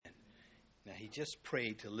he just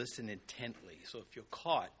prayed to listen intently. So if you're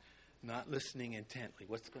caught not listening intently,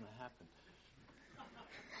 what's going to happen?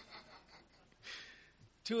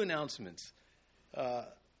 Two announcements.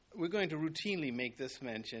 We're going to routinely make this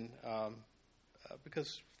mention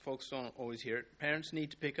because folks don't always hear it. Parents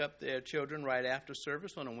need to pick up their children right after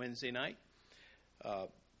service on a Wednesday night.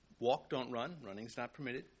 Walk, don't run. Running's not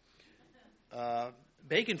permitted.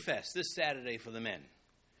 Bacon Fest this Saturday for the men.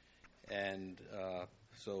 And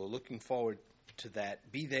so looking forward to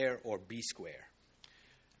that. Be there or be square.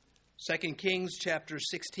 2 Kings chapter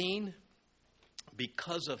 16,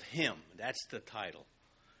 Because of Him. That's the title.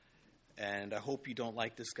 And I hope you don't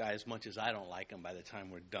like this guy as much as I don't like him by the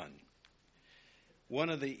time we're done. One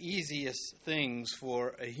of the easiest things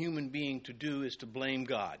for a human being to do is to blame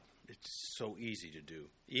God. It's so easy to do,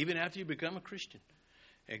 even after you become a Christian.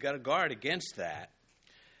 You've got to guard against that.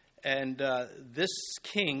 And this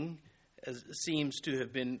king seems to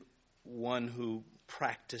have been one who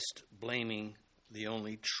practiced blaming the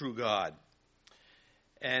only true God.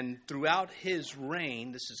 And throughout his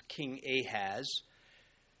reign, this is King Ahaz,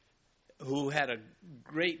 who had a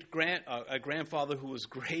grandfather who was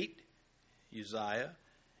great, Uzziah,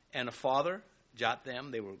 and a father,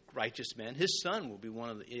 Jotham. They were righteous men. His son will be one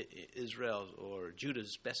of Israel's or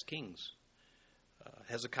Judah's best kings,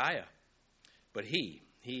 Hezekiah. But he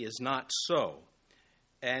is not so.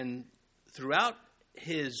 And throughout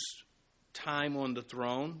his time on the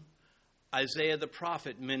throne, Isaiah the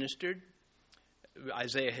prophet ministered.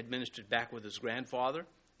 Isaiah had ministered back with his grandfather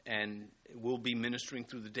and will be ministering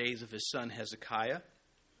through the days of his son Hezekiah.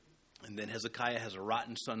 And then Hezekiah has a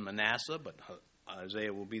rotten son Manasseh, but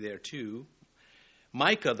Isaiah will be there too.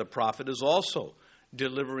 Micah the prophet is also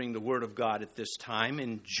delivering the word of God at this time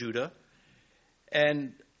in Judah.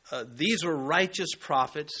 And these are righteous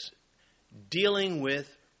prophets dealing with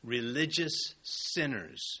religious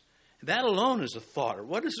sinners. That alone is a thought.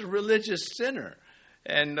 What is a religious sinner?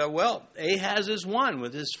 And, Ahaz is one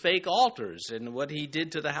with his fake altars and what he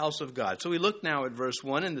did to the house of God. So we look now at verse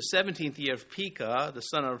 1. In the 17th year of Pekah, the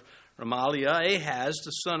son of Remaliah, Ahaz, the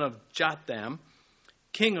son of Jotham,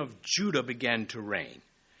 king of Judah, began to reign.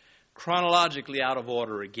 Chronologically out of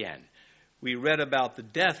order again. We read about the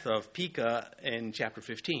death of Pekah in chapter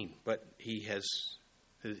 15, but he has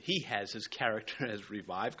his character has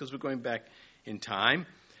revived because we're going back in time.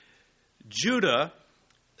 Judah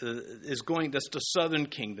is going, that's the southern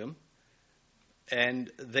kingdom,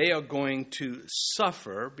 and they are going to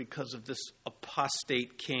suffer because of this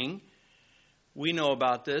apostate king. We know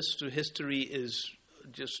about this. The history is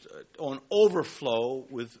just on overflow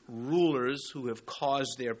with rulers who have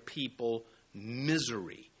caused their people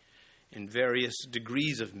misery in various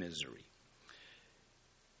degrees of misery.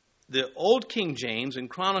 The Old King James in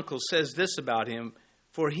Chronicles says this about him,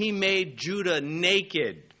 for he made Judah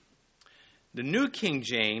naked. The New King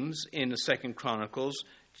James in the Second Chronicles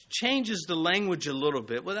changes the language a little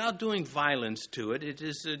bit without doing violence to it. It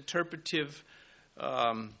is interpretive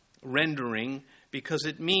rendering because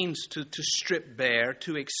it means to strip bare,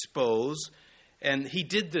 to expose. And he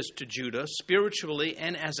did this to Judah spiritually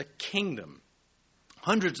and as a kingdom.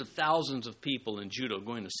 Hundreds of thousands of people in Judah are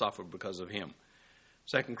going to suffer because of him.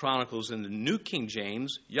 Second Chronicles in the New King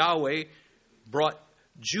James, Yahweh brought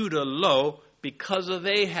Judah low because of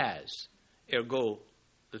Ahaz. Ergo,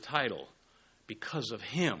 the title, because of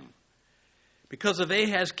him. Because of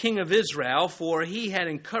Ahaz, king of Israel, for he had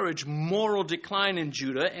encouraged moral decline in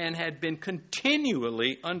Judah and had been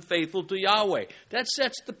continually unfaithful to Yahweh. That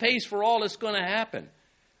sets the pace for all that's going to happen.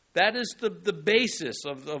 That is the basis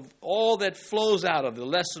of all that flows out of the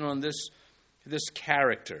lesson on this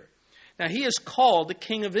character. Now, he is called the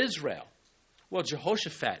king of Israel. Well,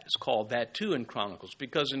 Jehoshaphat is called that too in Chronicles,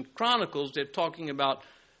 because in Chronicles they're talking about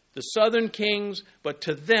the southern kings, but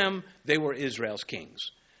to them, they were Israel's kings.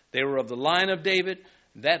 They were of the line of David.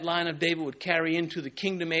 That line of David would carry into the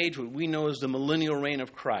kingdom age, what we know as the millennial reign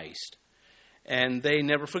of Christ. And they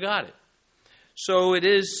never forgot it. So it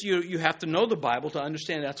is, you have to know the Bible to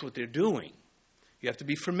understand that's what they're doing. You have to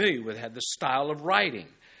be familiar with the style of writing.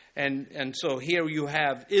 And so here you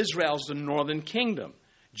have Israel's the northern kingdom.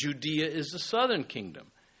 Judea is the southern kingdom.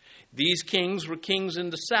 These kings were kings in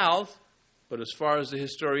the south, but as far as the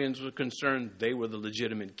historians were concerned, they were the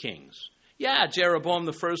legitimate kings. Yeah, Jeroboam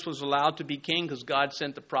the first was allowed to be king because God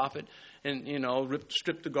sent the prophet and,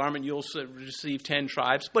 strip the garment, you'll receive 10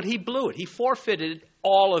 tribes. But he blew it. He forfeited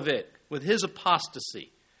all of it with his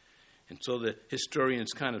apostasy. And so the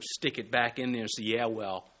historians kind of stick it back in there and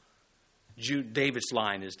say, David's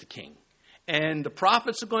line is the king. And the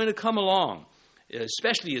prophets are going to come along,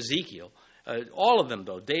 especially Ezekiel. All of them,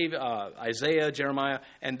 though, Isaiah, Jeremiah,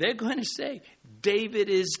 and they're going to say, David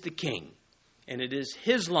is the king. and it is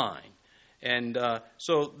his line. And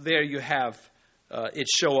so there you have it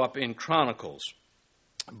show up in Chronicles.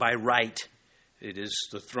 By right, it is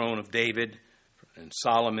the throne of David and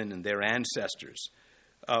Solomon and their ancestors.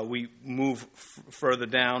 We move further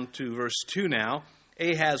down to verse 2 now.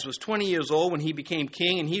 Ahaz was 20 years old when he became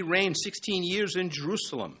king, and he reigned 16 years in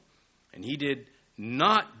Jerusalem. And he did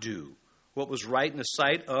not do what was right in the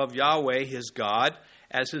sight of Yahweh his God,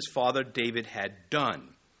 as his father David had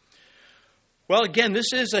done. Well, again,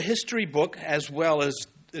 this is a history book as well as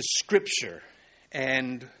scripture.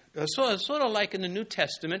 And sort of like in the New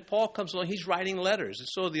Testament, Paul comes along, he's writing letters. And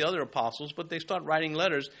so are the other apostles, but they start writing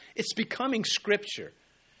letters. It's becoming scripture.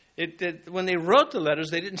 When they wrote the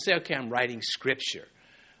letters, they didn't say, okay, I'm writing scripture.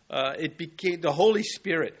 It became the Holy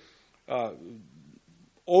Spirit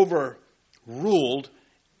overruled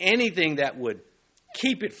anything that would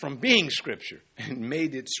keep it from being scripture and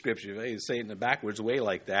made it scripture. They say it in a backwards way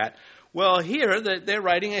like that. Well, here they're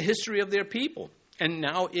writing a history of their people, and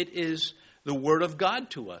now it is the Word of God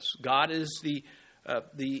to us. God is the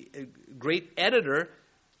great editor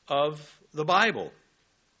of the Bible.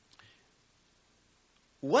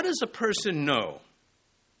 What does a person know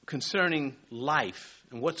concerning life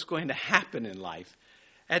and what's going to happen in life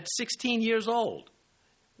at 16 years old?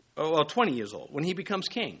 Well, 20 years old, when he becomes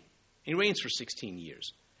king. He reigns for 16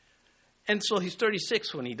 years. And so he's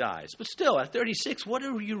 36 when he dies. But still, at 36, what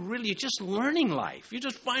are you really? You're just learning life. You're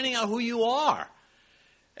just finding out who you are.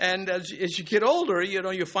 And as you get older,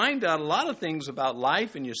 you find out a lot of things about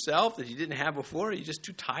life and yourself that you didn't have before. You're just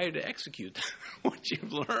too tired to execute what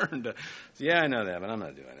you've learned. Yeah, I know that, but I'm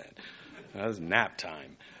not doing that. That was nap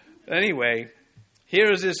time. Anyway,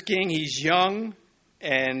 here is this king. He's young,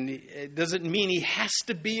 and it doesn't mean he has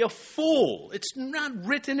to be a fool. It's not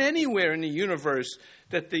written anywhere in the universe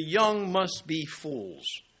that the young must be fools.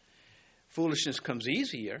 Foolishness comes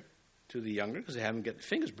easier to the younger because they haven't got their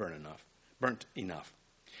fingers burnt enough.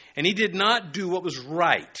 And he did not do what was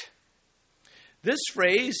right. This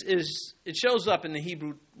phrase it shows up in the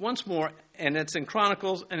Hebrew once more, and it's in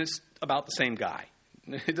Chronicles, and it's about the same guy.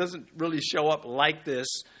 It doesn't really show up like this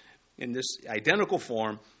in this identical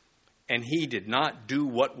form, and he did not do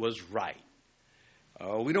what was right.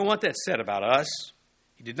 We don't want that said about us.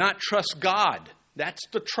 He did not trust God. That's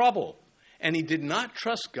the trouble. And he did not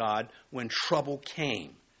trust God when trouble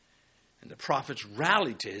came. And the prophets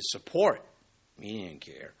rallied to his support. He didn't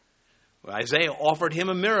care. Well, Isaiah offered him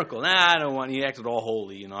a miracle. He acted all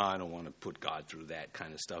holy. I don't want to put God through that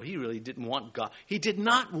kind of stuff. He really didn't want God. He did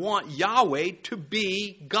not want Yahweh to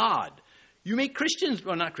be God. You meet Christians,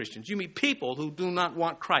 or not Christians, you meet people who do not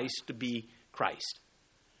want Christ to be Christ.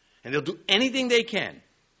 And they'll do anything they can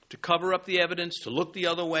to cover up the evidence, to look the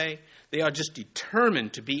other way. They are just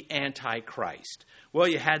determined to be anti-Christ. Well,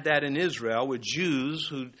 you had that in Israel with Jews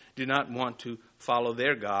who do not want to follow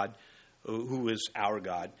their God, who is our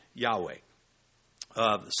God, Yahweh.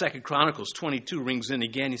 2 Chronicles 22 rings in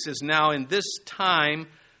again. He says, Now in the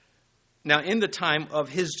time of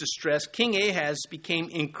his distress, King Ahaz became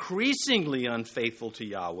increasingly unfaithful to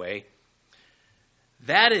Yahweh.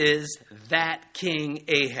 That is that King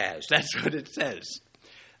Ahaz. That's what it says.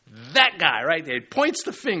 That guy right there. It points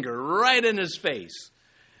the finger right in his face.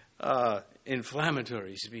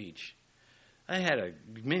 Inflammatory speech. I had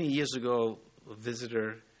many years ago a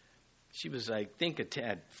visitor. She was, I think,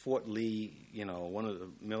 at Fort Lee, one of the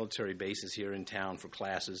military bases here in town for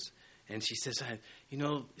classes. And she says,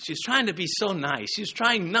 she's trying to be so nice. She was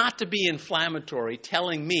trying not to be inflammatory,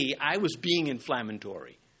 telling me I was being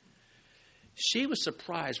inflammatory. She was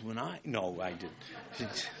surprised when I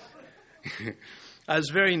didn't. I was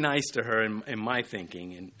very nice to her in my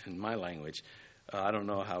thinking, in my language. I don't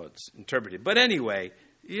know how it's interpreted. But anyway,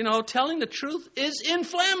 telling the truth is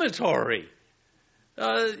inflammatory.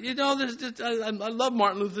 I love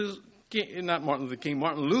Martin Luther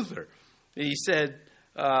He said,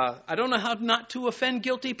 I don't know how not to offend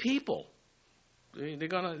guilty people. They're not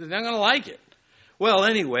gonna like it. Well,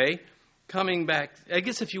 anyway, coming back, I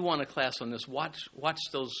guess if you want a class on this, watch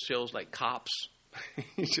those shows like Cops.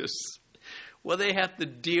 They have to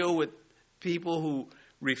deal with people who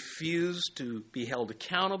refuse to be held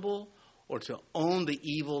accountable or to own the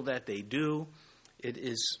evil that they do. It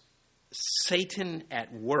is Satan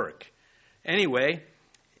at work. Anyway,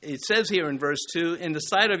 it says here in verse 2, in the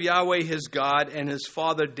sight of Yahweh his God and his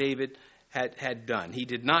father David had done. He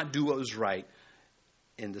did not do what was right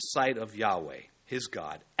in the sight of Yahweh, his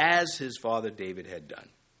God, as his father David had done.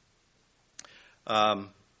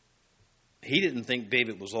 He didn't think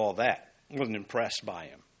David was all that. He wasn't impressed by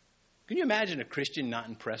him. Can you imagine a Christian not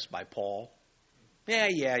impressed by Paul? Yeah,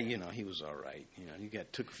 he was all right. He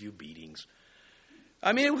took a few beatings.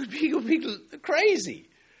 I mean, it would be crazy.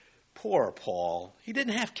 Poor Paul. He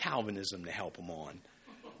didn't have Calvinism to help him on.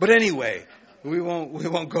 But anyway, we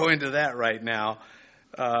won't go into that right now.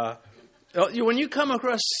 When you come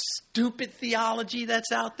across stupid theology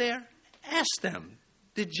that's out there, ask them,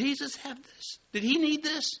 did Jesus have this? Did he need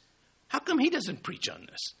this? How come he doesn't preach on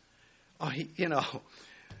this? Oh, hey,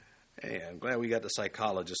 I'm glad we got the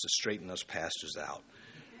psychologist to straighten us pastors out.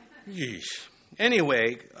 Yeesh.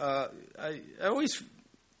 Anyway, I always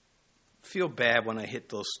feel bad when I hit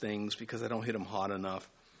those things because I don't hit them hard enough.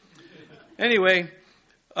 Anyway,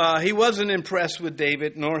 he wasn't impressed with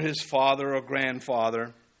David, nor his father or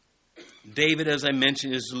grandfather. David, as I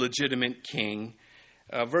mentioned, is a legitimate king.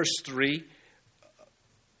 Verse 3,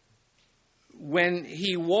 when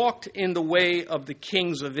he walked in the way of the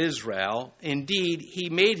kings of Israel, indeed, he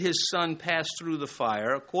made his son pass through the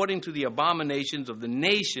fire, according to the abominations of the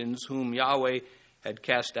nations whom Yahweh had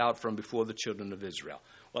cast out from before the children of Israel.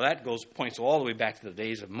 Well, that points all the way back to the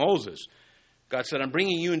days of Moses. God said, I'm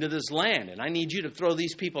bringing you into this land, and I need you to throw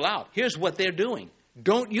these people out. Here's what they're doing.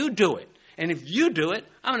 Don't you do it. And if you do it,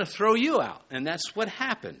 I'm going to throw you out. And that's what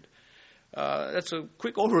happened. That's a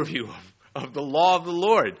quick overview of the law of the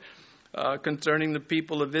Lord concerning the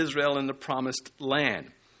people of Israel in the promised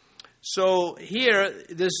land. So here,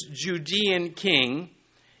 this Judean king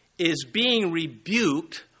is being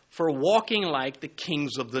rebuked for walking like the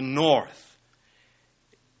kings of the north.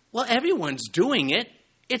 Well, everyone's doing it.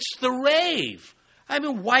 It's the rave. I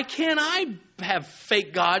mean, why can't I have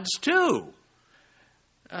fake gods too?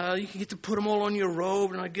 You can get to put them all on your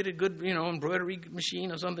robe, and I get a good, embroidery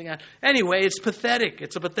machine or something. Anyway, it's pathetic.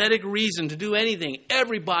 It's a pathetic reason to do anything.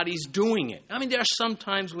 Everybody's doing it. I mean, there are some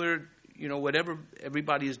times where, whatever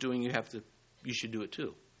everybody is doing, you should do it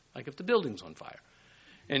too. Like if the building's on fire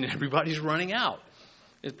and everybody's running out,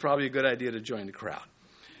 it's probably a good idea to join the crowd.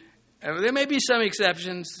 There may be some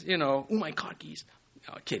exceptions, oh, my car keys.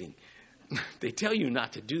 No, kidding. They tell you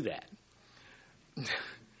not to do that.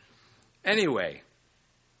 Anyway,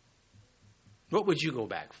 what would you go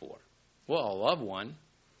back for? Well, a loved one.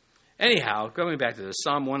 Anyhow, coming back to this,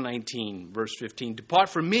 Psalm 119, verse 15. Depart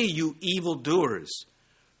from me, you evildoers,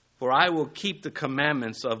 for I will keep the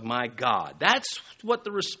commandments of my God. That's what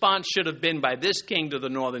the response should have been by this king to the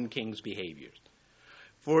northern king's behaviors.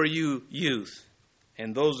 For you youth,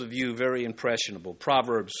 and those of you very impressionable,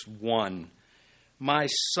 Proverbs 1. My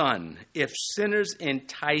son, if sinners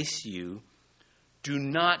entice you, do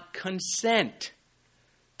not consent.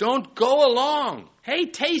 Don't go along. Hey,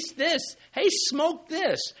 taste this. Hey, smoke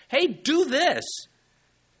this. Hey, do this.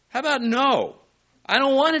 How about no? I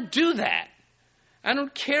don't want to do that. I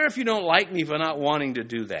don't care if you don't like me for not wanting to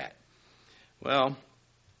do that. Well,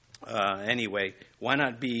 anyway, why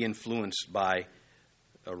not be influenced by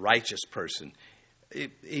a righteous person?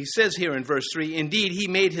 He says here in verse 3, indeed, he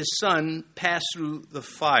made his son pass through the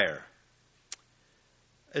fire.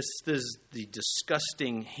 This is the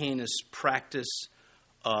disgusting, heinous practice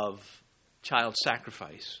of child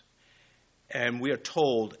sacrifice. And we are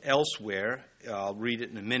told elsewhere, I'll read it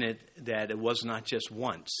in a minute, that it was not just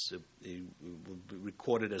once. It will be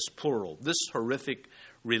recorded as plural. This horrific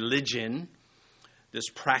religion, this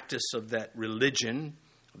practice of that religion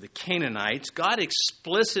of the Canaanites, God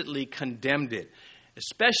explicitly condemned it,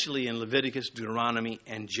 especially in Leviticus, Deuteronomy,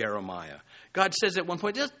 and Jeremiah. God says at one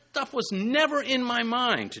point, this stuff was never in my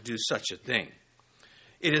mind to do such a thing.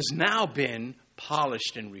 It has now been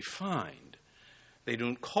polished and refined. They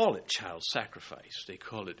don't call it child sacrifice. They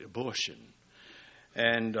call it abortion.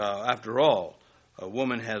 And after all, a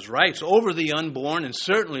woman has rights over the unborn and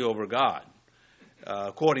certainly over God,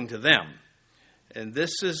 according to them. And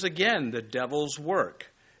this is, again, the devil's work.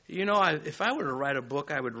 If I were to write a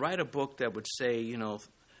book, I would write a book that would say,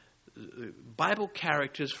 Bible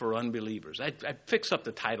characters for unbelievers. I'd fix up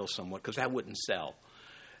the title somewhat because that wouldn't sell.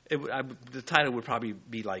 The title would probably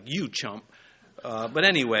be like, You Chump. But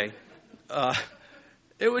anyway,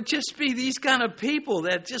 it would just be these kind of people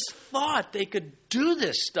that just thought they could do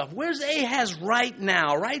this stuff. Where's Ahaz right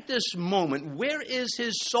now, right this moment? Where is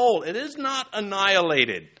his soul? It is not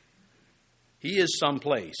annihilated. He is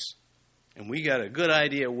someplace. And we got a good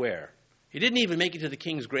idea where. He didn't even make it to the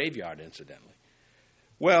king's graveyard, incidentally.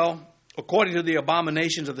 Well, according to the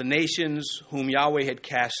abominations of the nations whom Yahweh had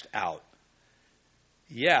cast out.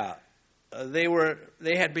 Yeah, they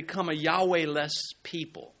had become a Yahweh-less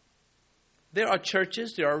people. There are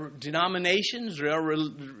churches, there are denominations, there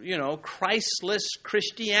are, Christless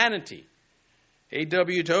Christianity.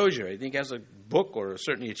 A.W. Tozer, I think, has a book or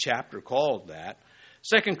certainly a chapter called that.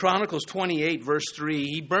 2 Chronicles 28, verse 3,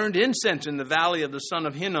 he burned incense in the valley of the son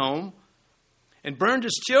of Hinnom and burned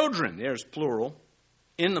his children, there's plural,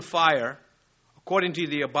 in the fire, according to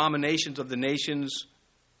the abominations of the nations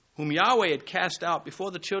whom Yahweh had cast out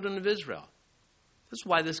before the children of Israel. This is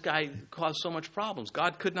why this guy caused so much problems.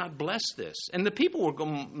 God could not bless this. And the people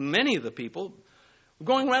many of the people were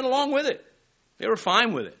going right along with it. They were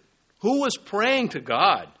fine with it. Who was praying to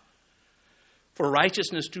God for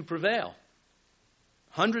righteousness to prevail?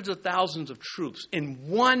 Hundreds of thousands of troops in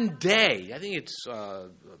one day. I think it's,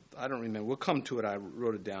 I don't remember. We'll come to it. I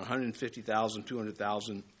wrote it down. 150,000,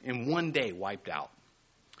 200,000 in one day wiped out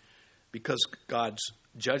because God's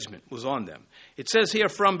judgment was on them. It says here,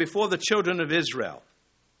 from before the children of Israel.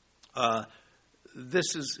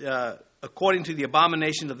 This is according to the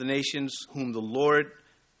abomination of the nations whom the Lord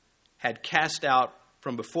had cast out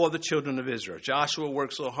from before the children of Israel. Joshua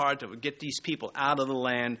worked so hard to get these people out of the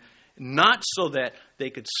land, not so that they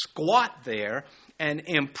could squat there and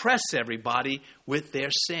impress everybody with their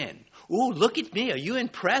sin. Ooh, look at me. Are you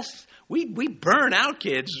impressed? We burn our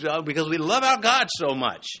kids because we love our God so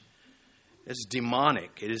much. It's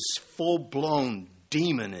demonic. It is full-blown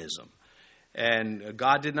demonism. And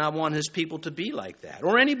God did not want his people to be like that,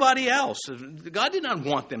 or anybody else. God did not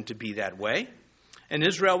want them to be that way. And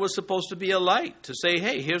Israel was supposed to be a light, to say,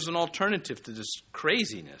 hey, here's an alternative to this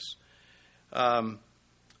craziness.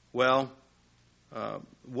 What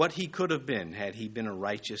he could have been had he been a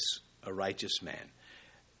righteous man.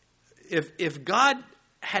 If God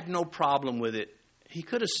had no problem with it, he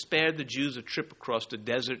could have spared the Jews a trip across the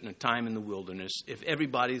desert and a time in the wilderness if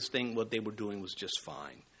everybody's thing, what they were doing was just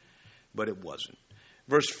fine. But it wasn't.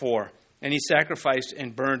 Verse 4, and he sacrificed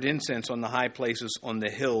and burned incense on the high places on the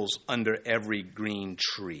hills under every green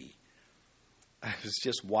tree. I was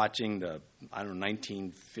just watching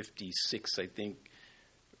 1956, I think,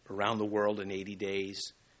 Around the World in 80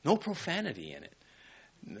 Days. No profanity in it.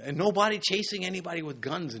 And nobody chasing anybody with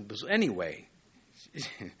guns. Anyway,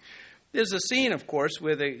 there's a scene, of course,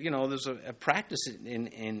 where there's a practice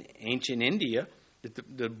in ancient India that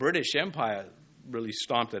the British Empire really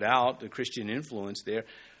stomped it out, the Christian influence there,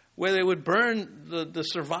 where they would burn the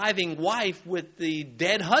surviving wife with the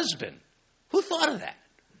dead husband. Who thought of that?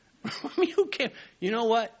 I mean, who cares? You know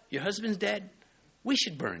what? Your husband's dead. We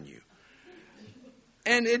should burn you.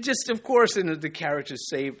 And it just, of course, the character's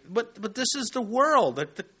saved. But this is the world,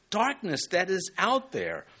 the darkness that is out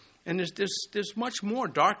there. And there's much more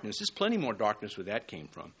darkness. There's plenty more darkness where that came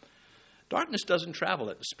from. Darkness doesn't travel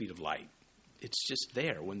at the speed of light. It's just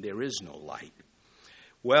there when there is no light.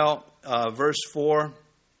 Well, verse 4,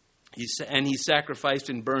 he sacrificed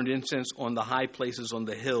and burned incense on the high places on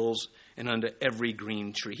the hills and under every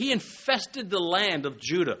green tree. He infested the land of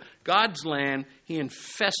Judah, God's land. He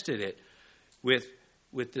infested it with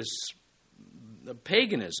this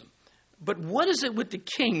paganism. But what is it with the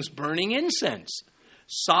kings burning incense?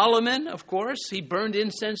 Solomon, of course, he burned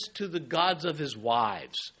incense to the gods of his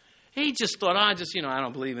wives. He just thought, I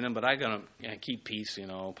don't believe in him, but I'm going to keep peace,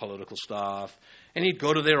 political stuff. And he'd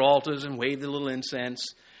go to their altars and wave the little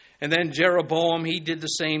incense. And then Jeroboam, he did the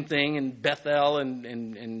same thing in Bethel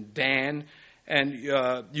and Dan. And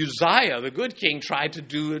Uzziah, the good king, tried to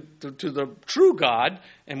do it to the true God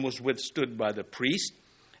and was withstood by the priest.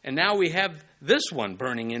 And now we have this one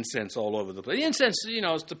burning incense all over the place. The incense,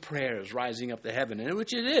 is the prayers rising up to heaven,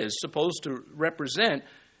 which it is supposed to represent,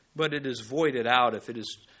 but it is voided out if it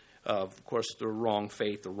is, of course, the wrong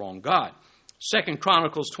faith, the wrong God. 2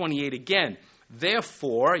 Chronicles 28 again.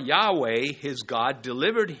 Therefore, Yahweh, his God,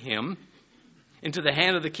 delivered him into the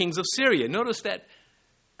hand of the kings of Syria. Notice that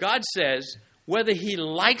God says, whether he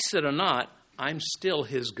likes it or not, I'm still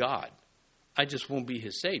his God. I just won't be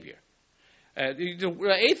his Savior.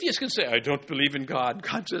 Atheists can say, I don't believe in God.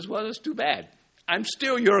 God says, well, that's too bad. I'm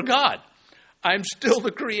still your God. I'm still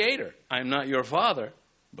the Creator. I'm not your Father,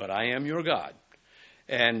 but I am your God.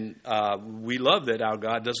 And we love that our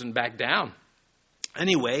God doesn't back down.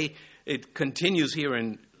 Anyway, it continues here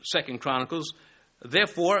in 2 Chronicles.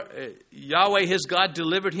 Therefore, Yahweh his God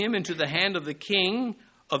delivered him into the hand of the king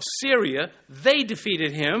of Syria. They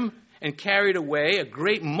defeated him and carried away a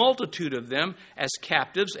great multitude of them as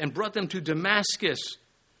captives and brought them to Damascus.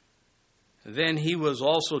 Then he was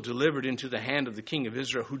also delivered into the hand of the king of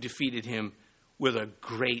Israel, who defeated him with a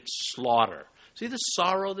great slaughter. See the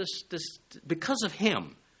sorrow, this because of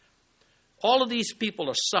him. All of these people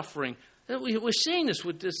are suffering. We're seeing this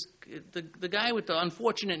with the guy with the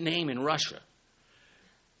unfortunate name in Russia.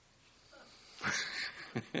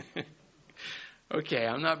 Okay,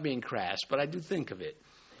 I'm not being crass, but I do think of it.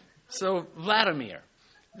 So, Vladimir,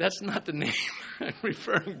 that's not the name I'm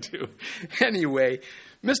referring to. Anyway,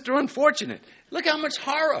 Mr. Unfortunate, look how much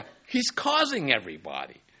horror he's causing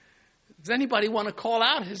everybody. Does anybody want to call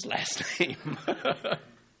out his last name?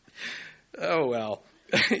 Oh, well,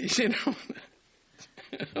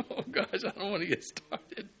 Oh, gosh, I don't want to get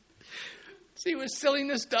started. See what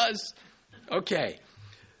silliness does? Okay.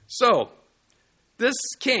 So, this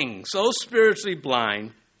king, so spiritually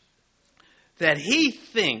blind, that he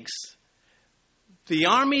thinks the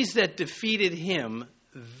armies that defeated him,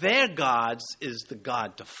 their gods is the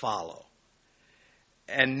God to follow.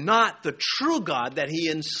 And not the true God that he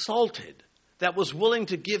insulted, that was willing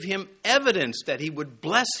to give him evidence that he would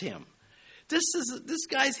bless him. This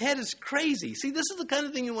guy's head is crazy. See, this is the kind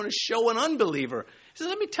of thing you want to show an unbeliever. He says,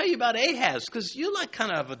 let me tell you about Ahaz, because you're like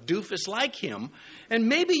kind of a doofus like him, and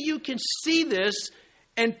maybe you can see this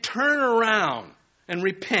and turn around and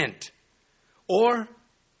repent, or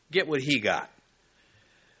get what he got.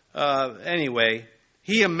 Anyway,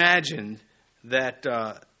 he imagined that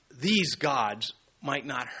these gods might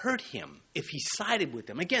not hurt him if he sided with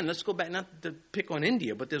them. Again, let's go back, not to pick on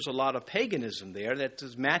India, but there's a lot of paganism there that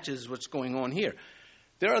matches what's going on here.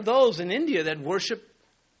 There are those in India that worship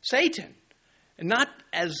Satan. And not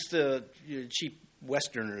as the cheap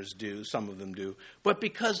Westerners do, some of them do, but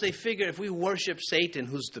because they figure if we worship Satan,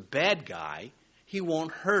 who's the bad guy, he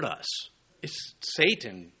won't hurt us. It's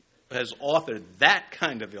Satan has authored that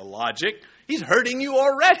kind of illogic. He's hurting you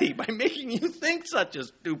already by making you think such a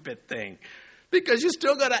stupid thing, because you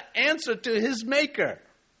still got to answer to his maker.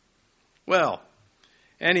 Well,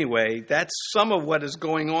 anyway, that's some of what is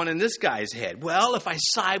going on in this guy's head. Well, if I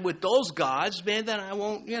side with those gods, man, then I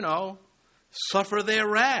won't, suffer their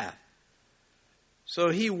wrath. So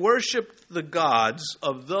he worshiped the gods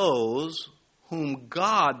of those whom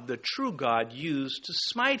God, the true God, used to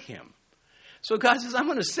smite him. So God says, I'm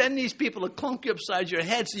going to send these people to clunk you upside your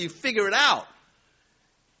head so you figure it out.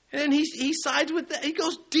 And then he sides with that. He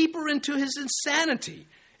goes deeper into his insanity.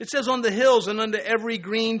 It says on the hills and under every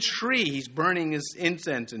green tree, he's burning his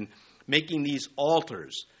incense and making these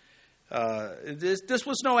altars. This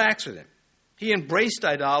was no accident. He embraced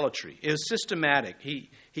idolatry. It was systematic.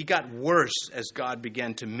 He got worse as God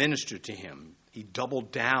began to minister to him. He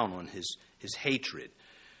doubled down on his hatred.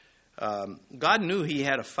 God knew he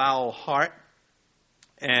had a foul heart.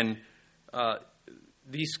 And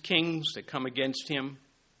these kings that come against him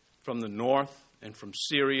from the north and from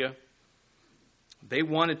Syria, they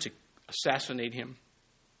wanted to assassinate him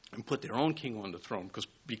and put their own king on the throne.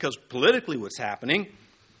 Because politically what's happening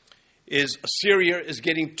is Assyria is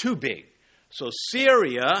getting too big. So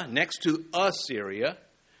Syria, next to Assyria,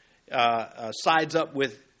 sides up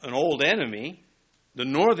with an old enemy, the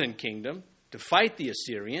northern kingdom, to fight the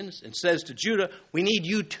Assyrians, and says to Judah, we need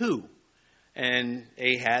you too. And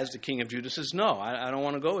Ahaz, the king of Judah, says, no, I don't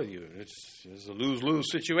want to go with you. It's a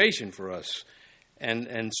lose-lose situation for us.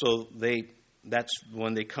 And so that's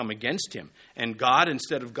when they come against him. And God,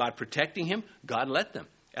 instead of God protecting him, God let them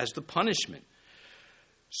as the punishment.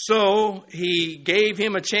 So he gave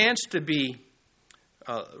him a chance to be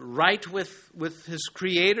right with his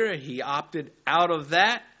Creator. He opted out of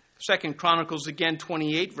that. 2 Chronicles again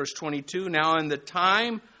 28, verse 22. Now in the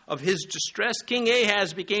time of his distress, King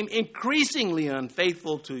Ahaz became increasingly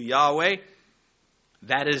unfaithful to Yahweh.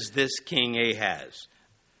 That is this King Ahaz.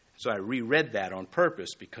 So I reread that on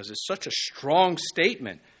purpose because it's such a strong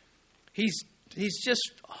statement. He's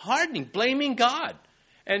just hardening, blaming God.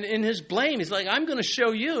 And in his blame, he's like, I'm going to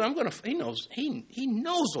show you. He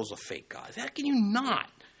knows those are fake gods. How can you not?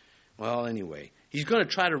 Well, anyway, he's going to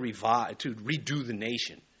try to redo the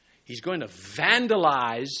nation. He's going to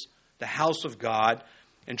vandalize the house of God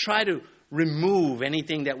and try to remove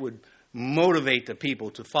anything that would motivate the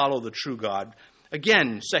people to follow the true God.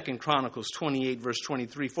 Again, 2 Chronicles 28, verse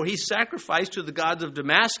 23, for he sacrificed to the gods of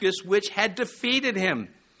Damascus, which had defeated him,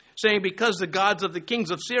 saying, because the gods of the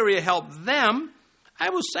kings of Syria helped them, I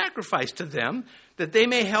will sacrifice to them that they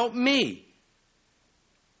may help me.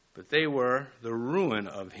 But they were the ruin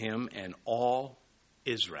of him and all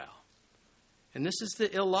Israel. And this is the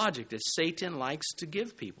illogic that Satan likes to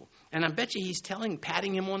give people. And I bet you he's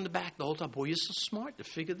patting him on the back the whole time. Boy, you're so smart to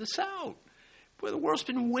figure this out. Boy, the world's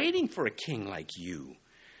been waiting for a king like you.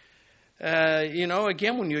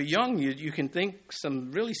 Again, when you're young, you can think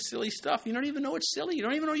some really silly stuff. You don't even know it's silly. You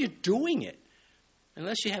don't even know you're doing it.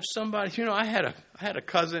 Unless you have somebody, I had a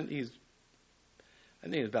cousin, I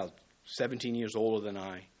think he was about 17 years older than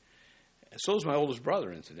I. So was my oldest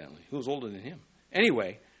brother, incidentally, who was older than him.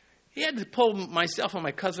 Anyway, he had to pull myself and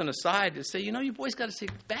my cousin aside to say, you boys got to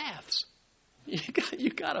take baths. You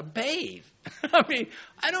got to bathe.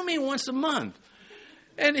 I don't mean once a month.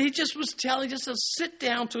 And he just was telling, just to sit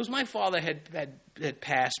down to us. My father had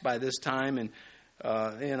passed by this time, and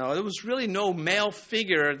there was really no male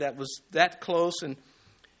figure that was that close, and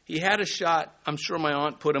he had a shot. I'm sure my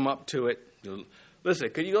aunt put him up to it. Listen,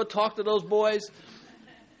 could you go talk to those boys?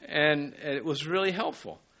 And it was really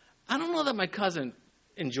helpful. I don't know that my cousin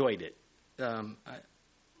enjoyed it.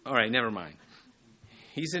 All right, never mind.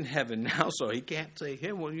 He's in heaven now, so he can't say,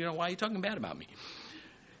 hey, well, why are you talking bad about me?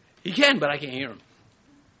 He can, but I can't hear him.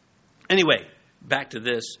 Anyway, back to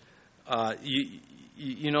this.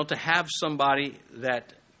 To have somebody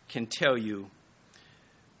that can tell you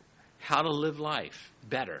how to live life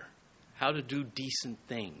better, how to do decent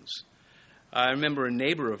things. I remember a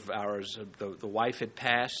neighbor of ours, the wife had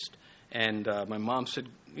passed, and my mom said,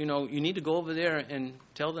 you need to go over there and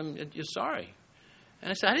tell them that you're sorry.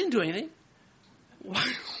 And I said, I didn't do anything. Why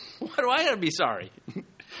do I have to be sorry?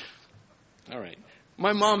 All right.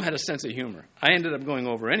 My mom had a sense of humor. I ended up going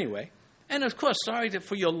over anyway. And, of course, sorry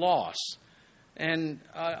for your loss. And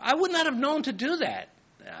I would not have known to do that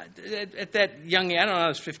at that young age. I don't know, I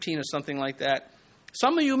was 15 or something like that.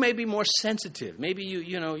 Some of you may be more sensitive. Maybe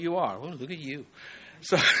you are. Well, look at you.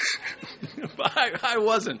 So I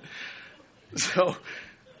wasn't. So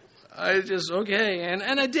I just, okay. And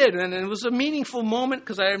I did. And it was a meaningful moment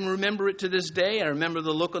because I remember it to this day. I remember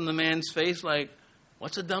the look on the man's face like,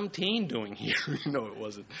 what's a dumb teen doing here?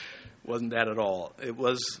 It wasn't that at all. It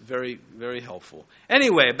was very, very helpful.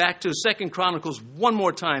 Anyway, back to 2 Chronicles one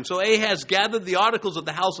more time. So Ahaz gathered the articles of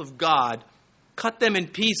the house of God, cut them in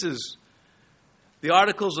pieces. The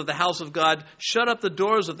articles of the house of God, shut up the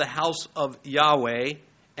doors of the house of Yahweh,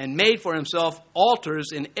 and made for himself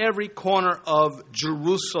altars in every corner of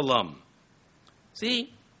Jerusalem.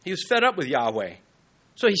 See, he was fed up with Yahweh.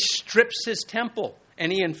 So he strips his temple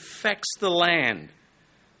and he infects the land.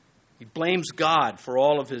 He blames God for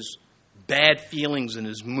all of his bad feelings and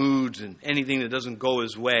his moods and anything that doesn't go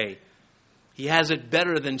his way. He has it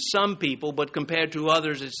better than some people, but compared to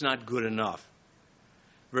others, it's not good enough.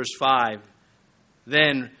 Verse 5,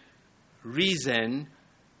 then Rezin,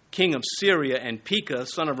 king of Syria, and Pekah,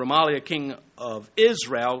 son of Remaliah, king of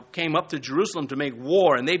Israel, came up to Jerusalem to make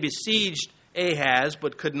war, and they besieged Ahaz,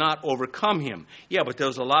 but could not overcome him. Yeah, but there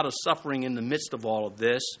was a lot of suffering in the midst of all of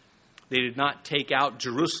this. They did not take out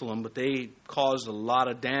Jerusalem, but they caused a lot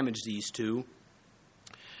of damage, these two.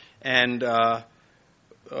 And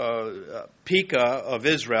Pekah of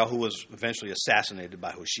Israel, who was eventually assassinated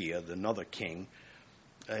by Hoshea, another king,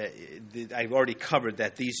 I've already covered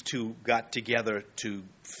that these two got together to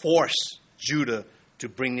force Judah to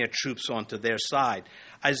bring their troops onto their side.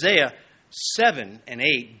 Isaiah 7 and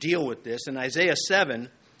 8 deal with this. In Isaiah 7,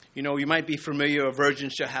 you might be familiar, a virgin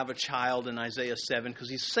shall have a child in Isaiah 7, because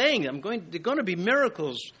he's saying, there are going to be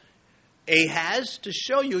miracles, Ahaz, to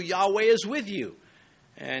show you Yahweh is with you.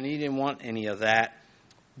 And he didn't want any of that.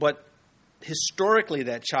 But historically,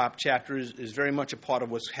 that chapter is very much a part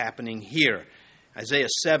of what's happening here. Isaiah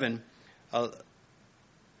 7,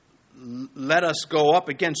 let us go up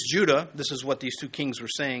against Judah, this is what these two kings were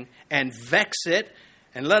saying, and vex it,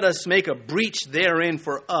 and let us make a breach therein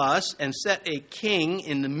for us, and set a king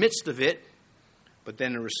in the midst of it. But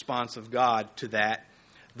then the response of God to that,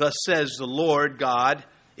 thus says the Lord God,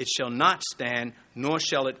 it shall not stand, nor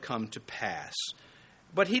shall it come to pass.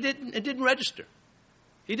 But it didn't register.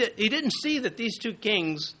 He didn't see that these two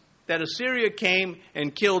kings, that Assyria came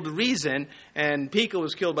and killed Rezin, and Pekah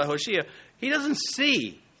was killed by Hoshea. He doesn't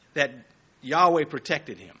see that Yahweh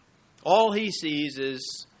protected him. All he sees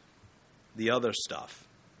is the other stuff,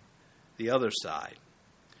 the other side.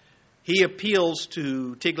 He appeals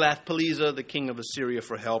to Tiglath-Pileser, the king of Assyria,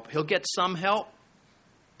 for help. He'll get some help,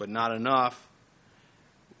 but not enough.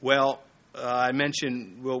 Well, I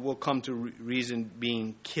mentioned we'll come to Rezin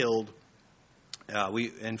being killed.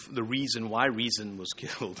 And the reason why Rezin was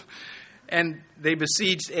killed. And they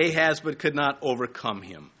besieged Ahaz but could not overcome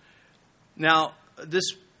him. Now,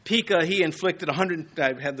 this Pekah, he inflicted I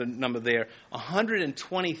have the number there,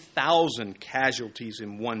 120,000 casualties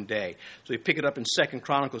in one day. So you pick it up in 2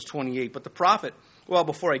 Chronicles 28. But the prophet,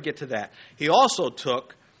 before I get to that, he also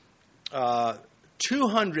took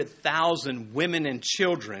 200,000 women and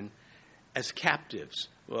children as captives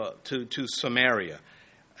to Samaria.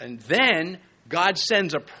 And then God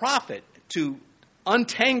sends a prophet to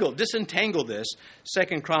disentangle this.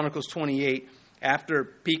 2 Chronicles 28, after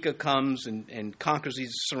Pekah comes and conquers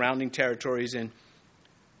these surrounding territories in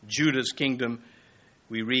Judah's kingdom,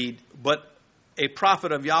 we read, but a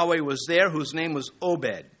prophet of Yahweh was there whose name was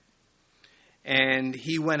Obed. And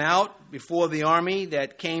he went out before the army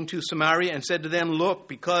that came to Samaria and said to them, look,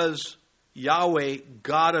 because Yahweh,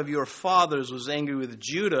 God of your fathers, was angry with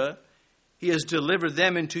Judah, he has delivered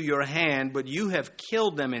them into your hand, but you have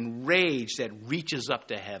killed them in rage that reaches up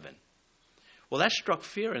to heaven. Well, that struck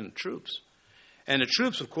fear in the troops. And the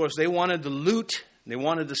troops, of course, they wanted the loot, they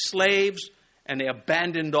wanted the slaves, and they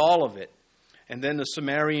abandoned all of it. And then the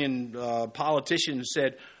Sumerian politicians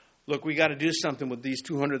said, look, we got to do something with these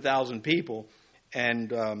 200,000 people. And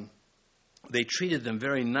they treated them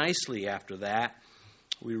very nicely after that.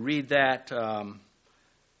 We read that.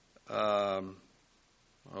 I'll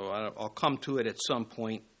come to it at some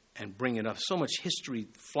point and bring it up. So much history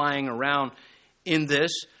flying around in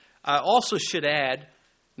this. I also should add,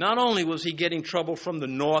 not only was he getting trouble from the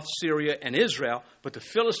north, Syria and Israel, but the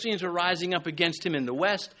Philistines were rising up against him in the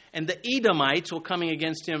west, and the Edomites were coming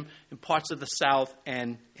against him in parts of the south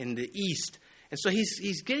and in the east. And so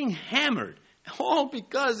he's getting hammered, all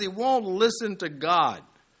because he won't listen to God.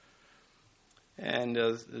 And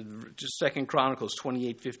just 2 Chronicles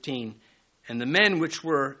 28:15, and the men which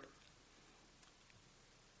were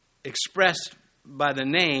expressed by the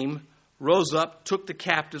name rose up, took the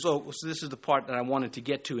captives. Oh, so this is the part that I wanted to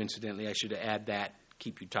get to, incidentally. I should add that,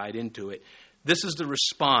 keep you tied into it. This is the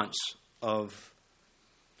response of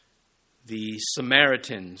the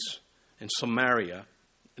Samaritans in Samaria,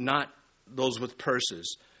 not those with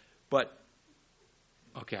purses, but,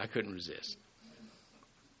 okay, I couldn't resist.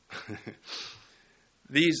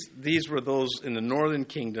 These were those in the northern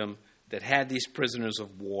kingdom that had these prisoners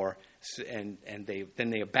of war, and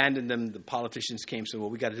they abandoned them. The politicians came and said, well,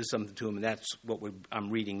 we got to do something to them, and that's what I'm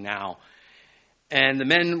reading now. And the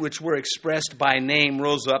men which were expressed by name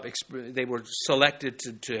rose up. They were selected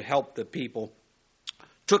to help the people,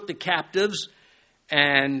 took the captives,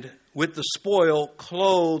 and with the spoil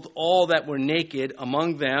clothed all that were naked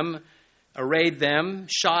among them, arrayed them,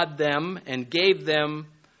 shod them, and gave them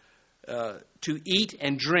to eat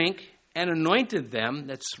and drink, and anointed them,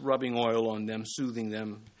 that's rubbing oil on them, soothing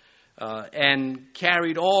them, and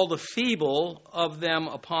carried all the feeble of them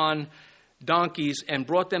upon donkeys, and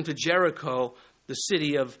brought them to Jericho, the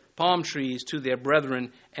city of palm trees, to their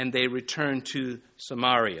brethren, and they returned to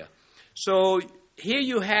Samaria. So here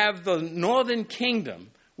you have the northern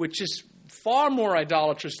kingdom, which is far more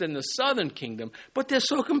idolatrous than the southern kingdom, but they're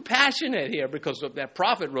so compassionate here because that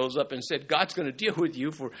prophet rose up and said, God's going to deal with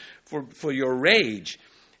you for your rage.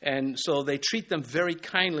 And so they treat them very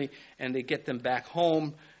kindly, and they get them back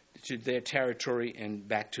home to their territory and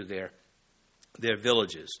back to their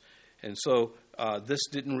villages. And so this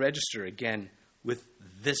didn't register again with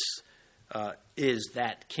this is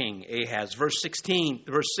that king Ahaz. Verse 6,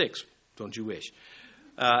 don't you wish?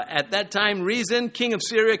 At that time, Rezin, king of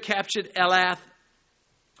Syria, captured Elath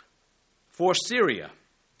for Syria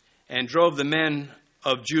and drove the men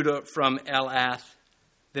of Judah from Elath.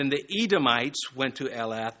 Then the Edomites went to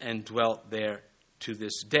Elath and dwelt there to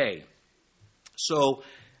this day. So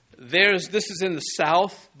this is in the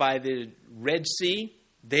south by the Red Sea.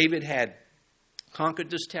 David had conquered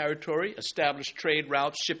this territory, established trade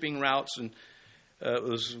routes, shipping routes, and it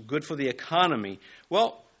was good for the economy.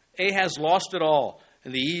 Well, Ahaz lost it all.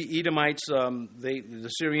 And the Edomites, the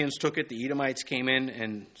Syrians took it. The Edomites came in,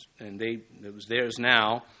 and it was theirs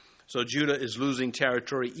now. So Judah is losing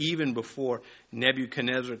territory even before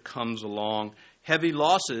Nebuchadnezzar comes along. Heavy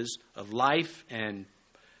losses of life and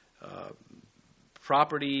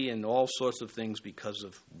property and all sorts of things because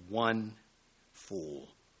of one fool.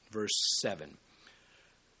 Verse 7.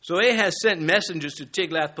 So Ahaz sent messengers to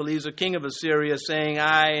Tiglath-Pileser, king of Assyria, saying,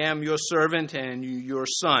 I am your servant and your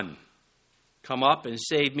son. Come up and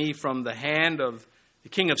save me from the hand of the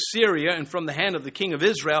king of Syria and from the hand of the king of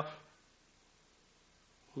Israel,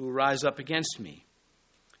 who rise up against me.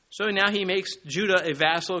 So now he makes Judah a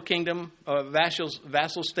vassal kingdom, a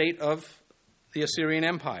vassal state of the Assyrian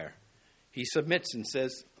Empire. He submits and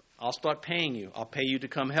says, I'll start paying you. I'll pay you to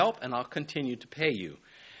come help, and I'll continue to pay you.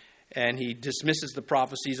 And he dismisses the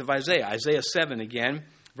prophecies of Isaiah. Isaiah 7 again,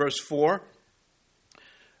 verse 4.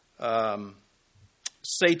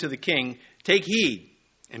 Say to the king, take heed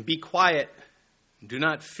and be quiet. Do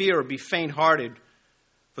not fear or be faint-hearted.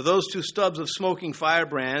 For those two stubs of smoking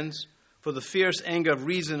firebrands, for the fierce anger of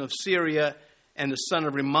Rezin of Syria and the son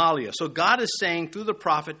of Remaliah. So God is saying through the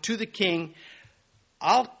prophet to the king,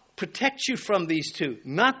 I'll protect you from these two,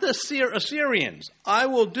 not the Assyrians. I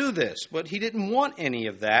will do this. But he didn't want any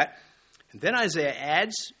of that. And then Isaiah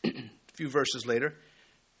adds, a few verses later,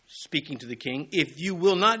 speaking to the king, if you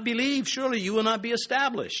will not believe, surely you will not be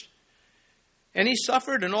established. And he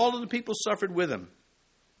suffered, and all of the people suffered with him.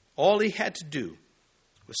 All he had to do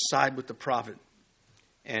was side with the prophet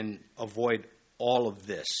and avoid all of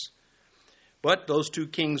this. But those two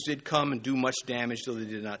kings did come and do much damage, though they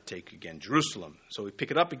did not take again Jerusalem. So we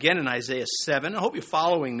pick it up again in Isaiah 7. I hope you're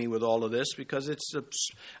following me with all of this, because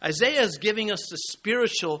Isaiah is giving us the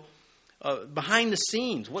spiritual behind the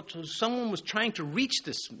scenes. Someone was trying to reach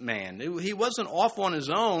this man. He wasn't off on his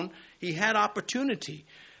own. He had opportunity.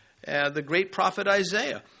 The great prophet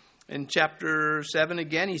Isaiah. In chapter 7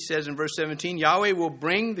 again, he says in verse 17, Yahweh will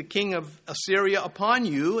bring the king of Assyria upon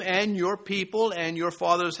you and your people and your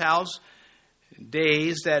father's house,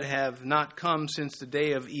 days that have not come since the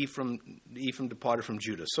day of Ephraim departed from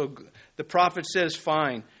Judah. So the prophet says,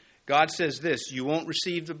 fine. God says this, you won't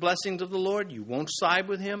receive the blessings of the Lord. You won't side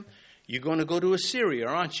with him. You're going to go to Assyria,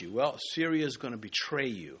 aren't you? Well, Assyria is going to betray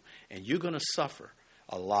you, and you're going to suffer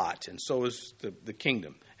a lot. And so is the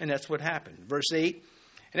kingdom. And that's what happened. Verse 8,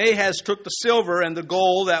 and Ahaz took the silver and the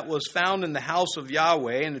gold that was found in the house of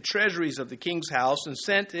Yahweh and the treasuries of the king's house and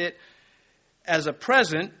sent it as a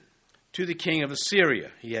present to the king of Assyria.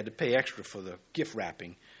 He had to pay extra for the gift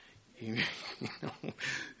wrapping.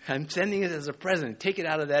 I'm sending it as a present. Take it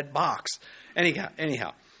out of that box.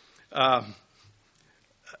 Anyhow.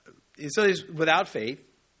 So he's without faith.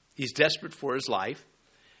 He's desperate for his life.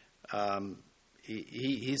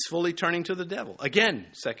 He's fully turning to the devil. Again,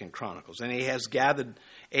 2 Chronicles. And Ahaz gathered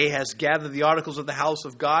the articles of the house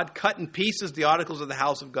of God, cut in pieces the articles of the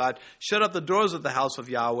house of God, shut up the doors of the house of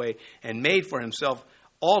Yahweh, and made for himself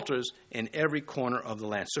altars in every corner of the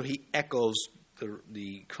land. So he echoes,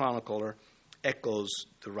 the chronicler echoes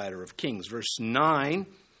the writer of Kings. Verse 9,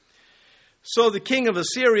 so the king of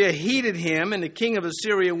Assyria heeded him, and the king of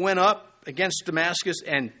Assyria went up against Damascus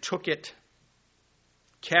and took it,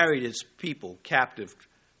 carried its people captive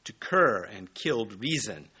to Kir, and killed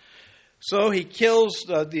Rezin. So he kills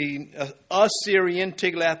the Assyrian,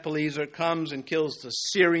 Tiglath-Pileser comes and kills the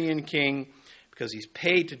Syrian king because he's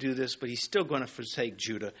paid to do this, but he's still going to forsake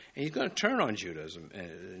Judah, and he's going to turn on Judah,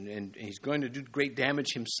 and he's going to do great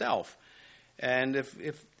damage himself. And if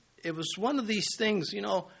it was one of these things,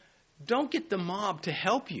 don't get the mob to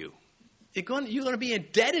help you. You're going to be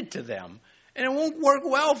indebted to them, and it won't work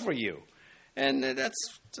well for you. And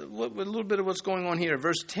that's a little bit of what's going on here.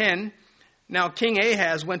 Verse 10, now King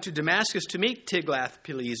Ahaz went to Damascus to meet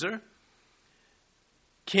Tiglath-Pileser,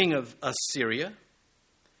 king of Assyria,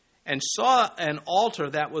 and saw an altar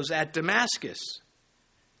that was at Damascus.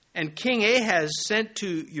 And King Ahaz sent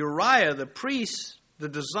to Uriah the priest the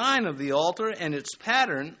design of the altar and its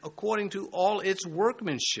pattern according to all its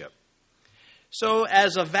workmanship. So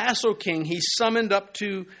as a vassal king, he summoned up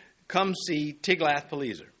to come see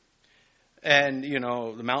Tiglath-Pileser. And,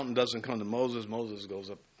 the mountain doesn't come to Moses. Moses goes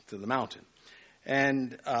up to the mountain.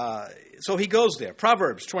 And so he goes there.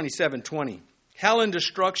 Proverbs 27:20. Hell and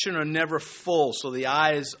destruction are never full, so the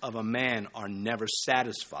eyes of a man are never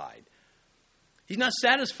satisfied. He's not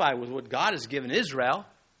satisfied with what God has given Israel.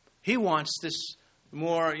 He wants this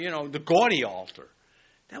more, the gaudy altar.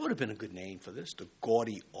 That would have been a good name for this, the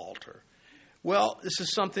gaudy altar. Well, this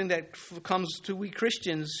is something that comes to we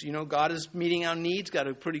Christians. God is meeting our needs, got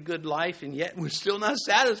a pretty good life, and yet we're still not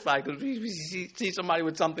satisfied because we see somebody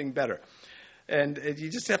with something better. And you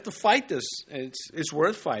just have to fight this. It's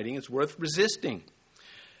worth fighting. It's worth resisting.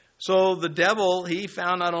 So the devil, he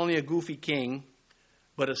found not only a goofy king,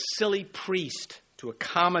 but a silly priest to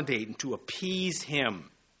accommodate and to appease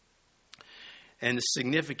him. And the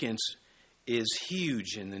significance is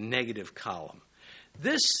huge in the negative column.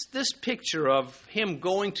 This picture of him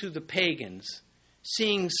going to the pagans,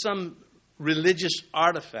 seeing some religious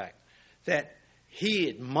artifact that he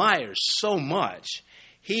admires so much,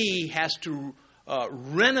 he has to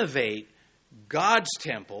renovate God's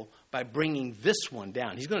temple by bringing this one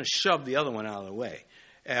down. He's going to shove the other one out of the way.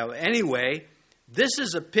 Anyway, this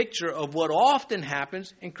is a picture of what often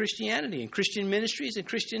happens in Christianity, in Christian ministries, in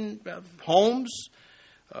Christian homes,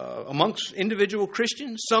 amongst individual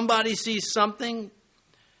Christians. Somebody sees something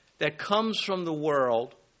that comes from the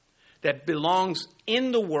world, that belongs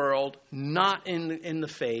in the world, not in the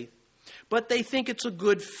faith, but they think it's a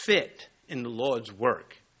good fit in the Lord's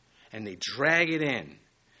work, and they drag it in,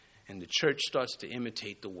 and the church starts to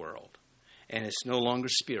imitate the world, and it's no longer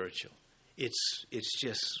spiritual. It's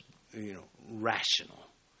just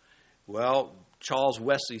rational. Well, Charles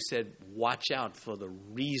Wesley said, "Watch out for the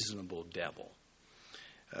reasonable devil."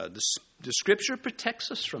 The Scripture protects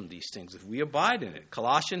us from these things if we abide in it.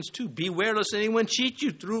 Colossians 2, beware lest anyone cheats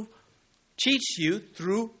you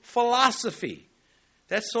through philosophy.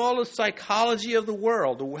 That's all the psychology of the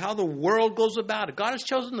world, how the world goes about it. God has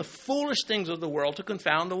chosen the foolish things of the world to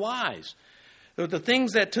confound the wise. The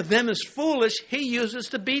things that to them is foolish, he uses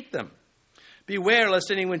to beat them. Beware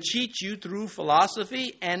lest anyone cheat you through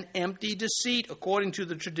philosophy and empty deceit, according to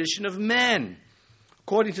the tradition of men,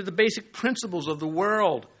 according to the basic principles of the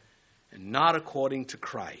world, and not according to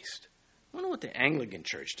Christ. I wonder what the Anglican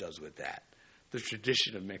Church does with that, the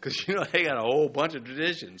tradition of men, because they got a whole bunch of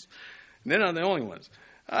traditions, and they're not the only ones.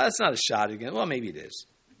 That's not a shot again. Well, maybe it is.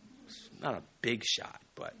 It's not a big shot,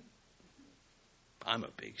 but I'm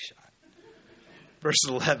a big shot. Verse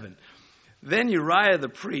 11. Then Uriah the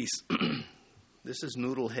priest, this is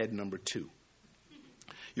noodle head number 2.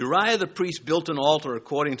 Uriah the priest built an altar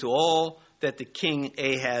according to all that the king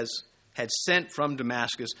Ahaz had sent from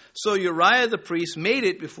Damascus. So Uriah the priest made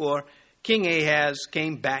it before King Ahaz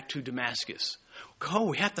came back to Damascus. Oh,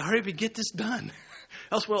 we have to hurry up and get this done.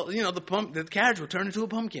 Else, well, the carriage will turn into a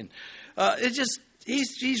pumpkin.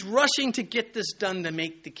 He's rushing to get this done to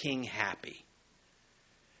make the king happy.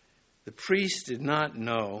 The priest did not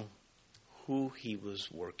know who he was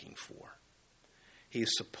working for.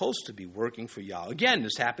 He's supposed to be working for Yahweh. Again,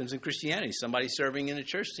 this happens in Christianity. Somebody serving in the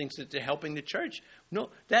church thinks that they're helping the church. No,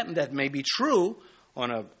 that may be true on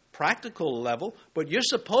a practical level, but you're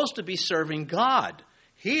supposed to be serving God.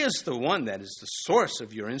 He is the one that is the source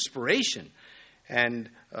of your inspiration. And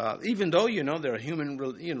even though, there are human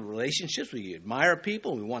relationships, we admire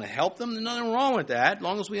people, we want to help them, there's nothing wrong with that, as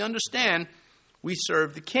long as we understand we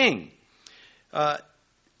serve the king.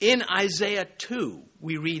 In Isaiah 2,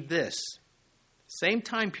 we read this. Same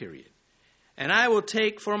time period. And I will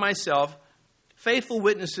take for myself faithful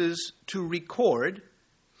witnesses to record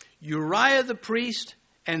Uriah the priest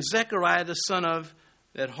and Zechariah the son of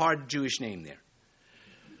that hard Jewish name there.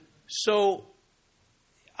 So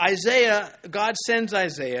God sends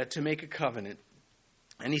Isaiah to make a covenant.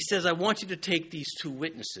 And he says, I want you to take these 2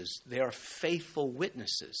 witnesses. They are faithful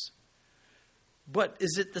witnesses. But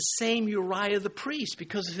is it the same Uriah the priest?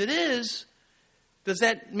 Because if it is, does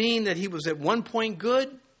that mean that he was at one point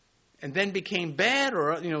good and then became bad?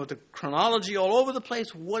 Or, with the chronology all over the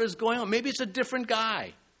place, what is going on? Maybe it's a different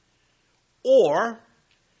guy. Or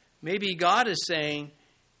maybe God is saying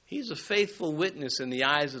he's a faithful witness in the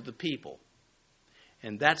eyes of the people.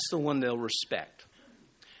 And that's the one they'll respect.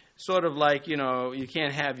 Sort of like, you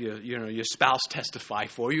can't have your spouse testify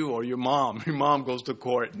for you or your mom. Your mom goes to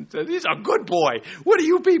court and says, he's a good boy. What are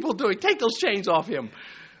you people doing? Take those chains off him.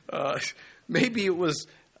 Maybe it was,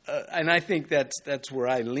 and I think that's where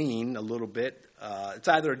I lean a little bit. It's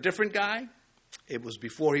either a different guy, it was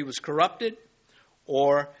before he was corrupted,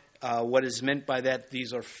 or what is meant by that,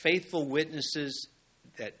 these are faithful witnesses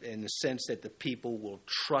that, in the sense that the people will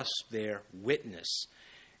trust their witness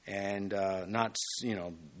and not,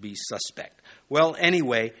 be suspect. Well,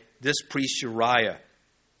 anyway, this priest Uriah,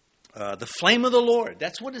 the flame of the Lord,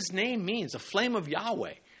 that's what his name means, the flame of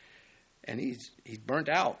Yahweh. And he's burnt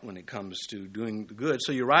out when it comes to doing the good.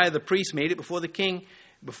 So Uriah the priest made it before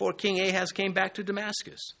King Ahaz came back to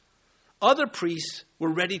Damascus. Other priests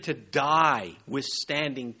were ready to die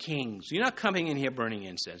withstanding kings. You're not coming in here burning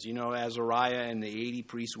incense. Azariah and the 80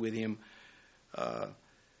 priests with him.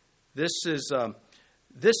 This is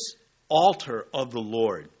this altar of the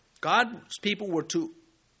Lord. God's people were to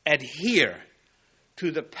adhere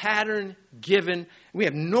to the pattern given. We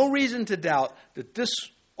have no reason to doubt that this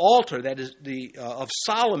altar that is of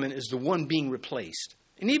Solomon is the one being replaced.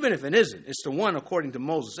 And even if it isn't, it's the one according to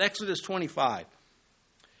Moses. Exodus 25.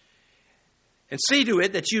 And see to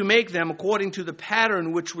it that you make them according to the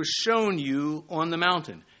pattern which was shown you on the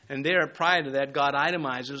mountain. And there, prior to that, God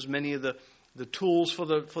itemizes many of the tools for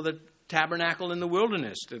the tabernacle in the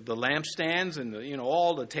wilderness, the lampstands and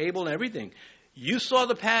all the table and everything. You saw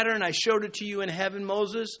the pattern. I showed it to you in heaven,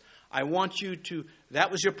 Moses. I want you to. That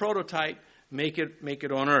was your prototype. Make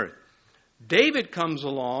it on earth. David comes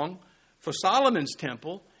along for Solomon's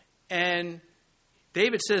temple, and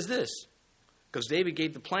David says this, because David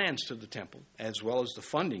gave the plans to the temple as well as the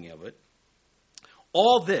funding of it.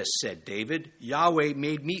 All this, said David, Yahweh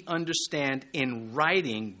made me understand in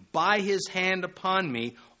writing by his hand upon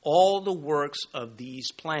me all the works of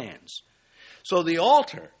these plans. So the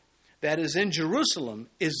altar that is in Jerusalem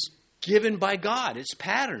is given by God. It's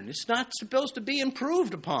patterned. It's not supposed to be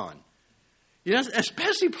improved upon.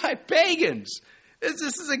 Especially by pagans. This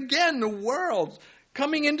is, again, the world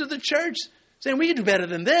coming into the church saying, we can do better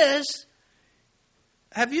than this.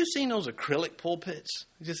 Have you seen those acrylic pulpits?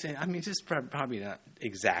 Just saying, this is probably not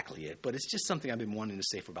exactly it, but it's just something I've been wanting to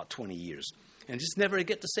say for about 20 years. And just never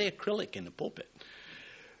get to say acrylic in the pulpit.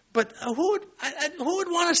 But who would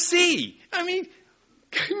want to see?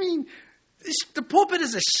 The pulpit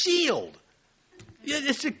is a shield.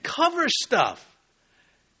 It's to cover stuff.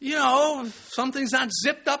 If something's not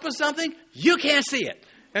zipped up or something, you can't see it.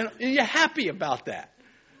 And you're happy about that.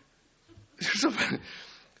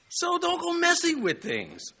 So don't go messing with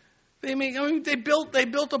things. They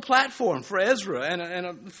built a platform for Ezra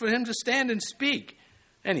and for him to stand and speak.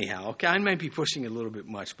 Anyhow, okay, I might be pushing it a little bit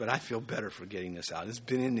much, but I feel better for getting this out. It's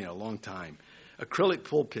been in there a long time. Acrylic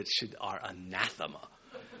pulpits are anathema.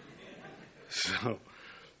 So,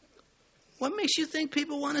 what makes you think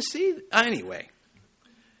people want to see? Anyway,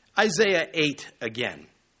 Isaiah 8 again.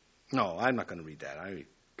 No, I'm not going to read that. I already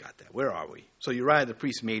got that. Where are we? So Uriah the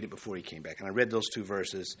priest made it before he came back. And I read those 2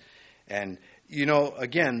 verses. And,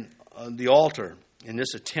 again, the altar, in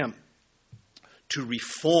this attempt to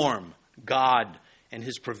reform God and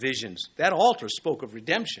his provisions, that altar spoke of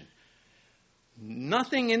redemption.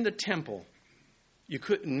 Nothing in the temple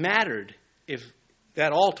mattered if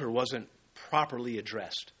that altar wasn't properly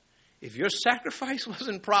addressed. If your sacrifice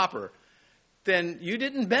wasn't proper, then you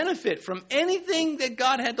didn't benefit from anything that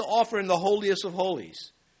God had to offer in the holiest of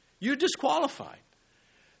holies. You're disqualified.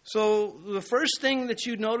 So the first thing that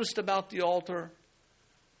you noticed about the altar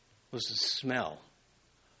was the smell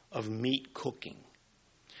of meat cooking.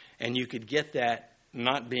 And you could get that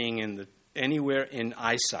not being anywhere in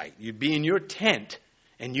eyesight. You'd be in your tent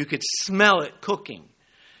and you could smell it cooking.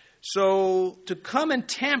 So to come and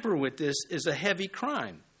tamper with this is a heavy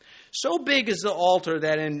crime. So big is the altar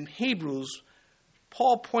that in Hebrews,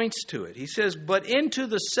 Paul points to it. He says, but into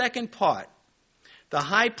the second part, the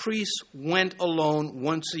high priest went alone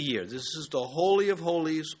once a year. This is the Holy of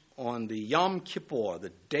Holies on the Yom Kippur,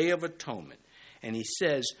 the Day of Atonement. And he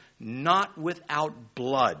says, not without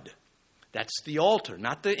blood. That's the altar,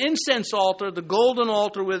 not the incense altar, the golden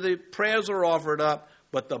altar where the prayers are offered up,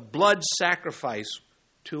 but the blood sacrifice.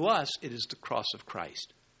 To us, it is the cross of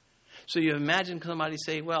Christ. So you imagine somebody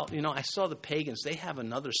say, well, I saw the pagans, they have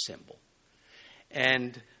another symbol.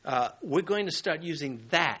 And we're going to start using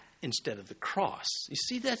that instead of the cross. You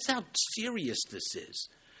see, that's how serious this is.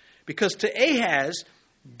 Because to Ahaz,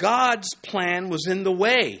 God's plan was in the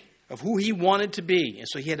way of who he wanted to be. And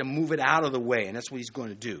so he had to move it out of the way. And that's what he's going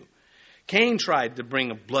to do. Cain tried to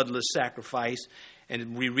bring a bloodless sacrifice.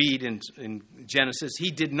 And we read in Genesis,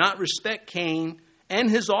 he did not respect Cain and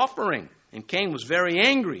his offering. And Cain was very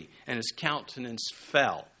angry, and his countenance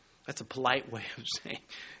fell. That's a polite way of saying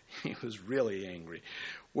he was really angry.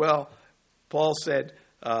 Well, Paul said,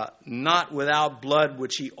 not without blood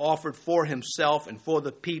which he offered for himself and for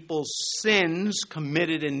the people's sins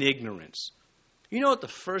committed in ignorance. You know what the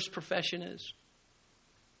first profession is?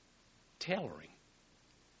 Tailoring.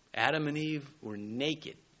 Adam and Eve were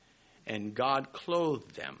naked, and God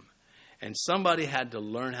clothed them. And somebody had to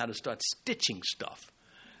learn how to start stitching stuff.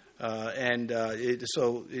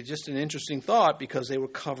 So it's just an interesting thought because they were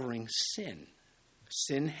covering sin.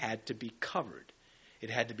 Sin had to be covered.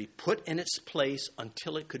 It had to be put in its place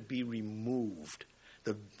until it could be removed,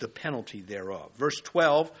 the penalty thereof. Verse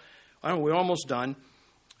 12, we're almost done.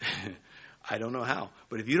 I don't know how.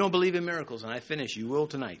 But if you don't believe in miracles, and I finish, you will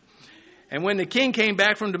tonight. And when the king came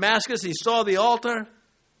back from Damascus, he saw the altar.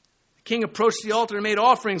 The king approached the altar and made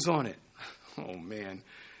offerings on it. Oh, man.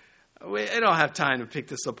 I don't have time to pick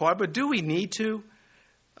this apart, but do we need to?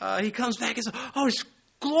 He comes back and says, oh, it's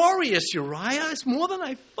glorious, Uriah. It's more than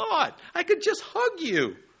I thought. I could just hug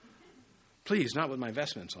you. Please, not with my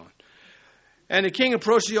vestments on. And the king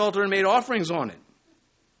approached the altar and made offerings on it.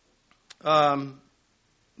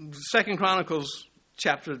 2 Chronicles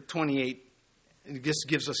chapter 28 just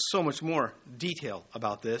gives us so much more detail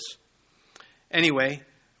about this. Anyway,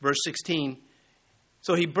 verse 16.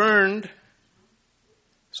 So he burned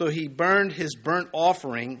his burnt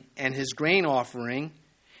offering and his grain offering,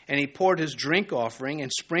 and he poured his drink offering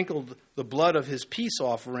and sprinkled the blood of his peace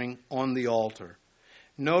offering on the altar.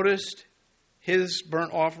 Noticed his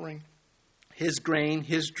burnt offering, his grain,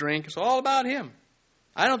 his drink. It's all about him.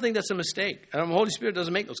 I don't think that's a mistake. The Holy Spirit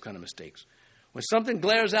doesn't make those kind of mistakes. When something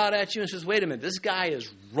glares out at you and says, wait a minute, this guy is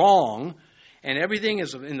wrong, and everything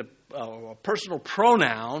is in the personal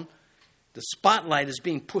pronoun, the spotlight is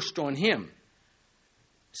being pushed on him.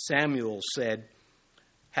 Samuel said,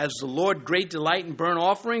 has the Lord great delight in burnt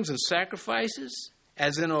offerings and sacrifices?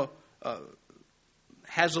 Has the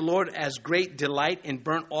Lord as great delight in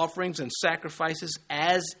burnt offerings and sacrifices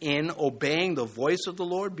as in obeying the voice of the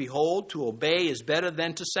Lord? Behold, to obey is better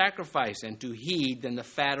than to sacrifice, and to heed than the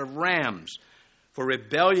fat of rams. For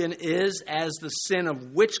rebellion is as the sin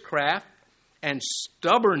of witchcraft, and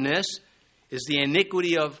stubbornness is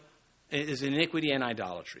iniquity and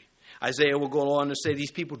idolatry. Isaiah will go on to say,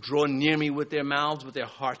 these people draw near me with their mouths, but their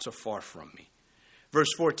hearts are far from me.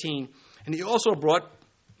 Verse 14, and he also brought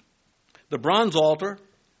the bronze altar,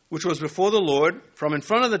 which was before the Lord, from in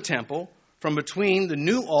front of the temple, from between the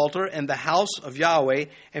new altar and the house of Yahweh,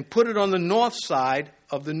 and put it on the north side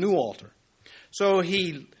of the new altar. So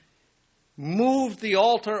he moved the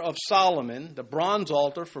altar of Solomon, the bronze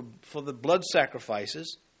altar for the blood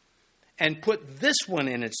sacrifices, and put this one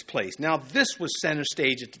in its place. Now, this was center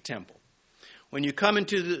stage at the temple. When you come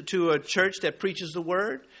to a church that preaches the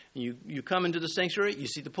word, you come into the sanctuary, you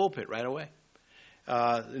see the pulpit right away.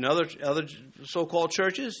 In other so-called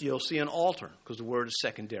churches, you'll see an altar because the word is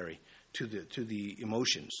secondary to the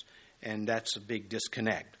emotions, and that's a big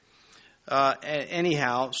disconnect.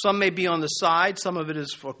 Anyhow, some may be on the side. Some of it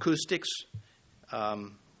is for acoustics.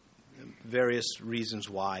 Various reasons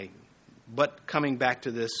why. But coming back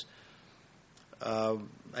to this,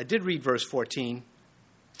 I did read verse 14.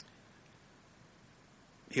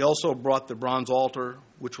 He also brought the bronze altar,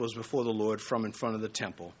 which was before the Lord, from in front of the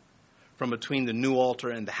temple, from between the new altar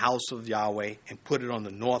and the house of Yahweh, and put it on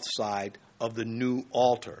the north side of the new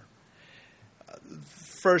altar.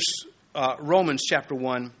 First, Romans chapter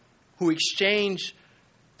 1, who exchanged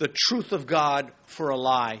the truth of God for a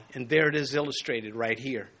lie. And there it is illustrated right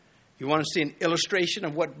here. You want to see an illustration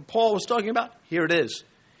of what Paul was talking about? Here it is.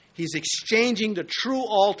 He's exchanging the true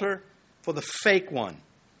altar for the fake one.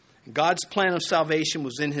 God's plan of salvation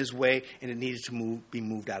was in his way, and it needed to be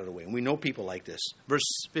moved out of the way. And we know people like this. Verse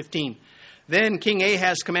 15. Then King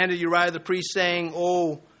Ahaz commanded Uriah the priest, saying,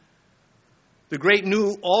 "Oh, the great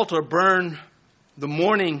new altar burn the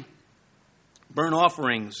morning burnt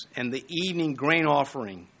offerings and the evening grain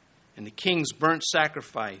offering, and the king's burnt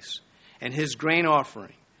sacrifice and his grain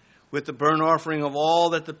offering, with the burnt offering of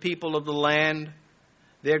all that the people of the land,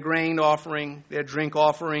 their grain offering, their drink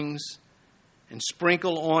offerings, and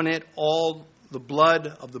sprinkle on it all the blood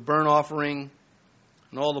of the burnt offering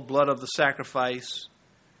and all the blood of the sacrifice.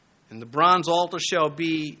 And the bronze altar shall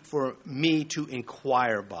be for me to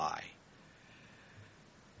inquire by."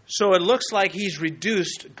 So it looks like he's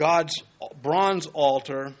reduced God's bronze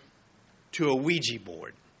altar to a Ouija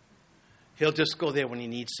board. He'll just go there when he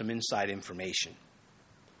needs some inside information.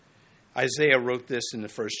 Isaiah wrote this in the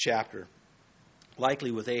first chapter,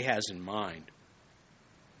 likely with Ahaz in mind,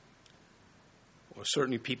 or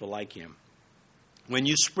certainly people like him. "When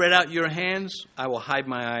you spread out your hands, I will hide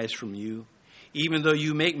my eyes from you. Even though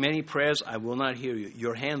you make many prayers, I will not hear you.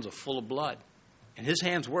 Your hands are full of blood." And his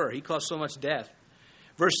hands were. He caused so much death.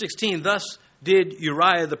 Verse 16, "Thus did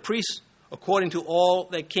Uriah the priest according to all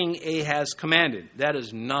that King Ahaz commanded." That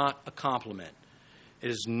is not a compliment.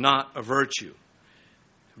 It is not a virtue.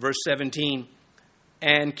 Verse 17,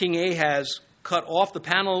 "And King Ahaz cut off the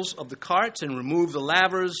panels of the carts and removed the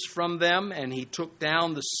lavers from them, and he took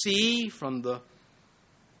down the sea from the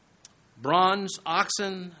bronze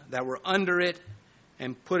oxen that were under it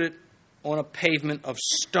and put it on a pavement of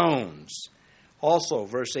stones." Also,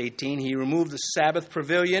 verse 18, "He removed the Sabbath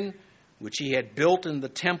pavilion, which he had built in the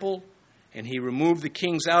temple, and he removed the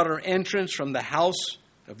king's outer entrance from the house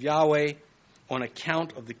of Yahweh on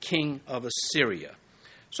account of the king of Assyria."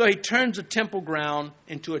 So he turns the temple ground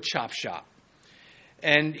into a chop shop.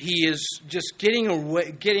 And he is just getting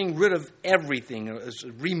rid of everything,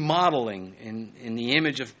 remodeling in the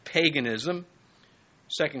image of paganism.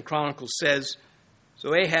 2 Chronicles says,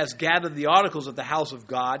 "So Ahaz gathered the articles of the house of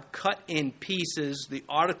God, cut in pieces the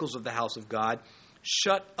articles of the house of God,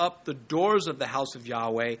 shut up the doors of the house of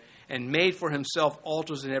Yahweh, and made for himself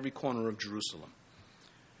altars in every corner of Jerusalem."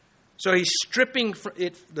 So he's stripping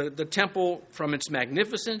the temple from its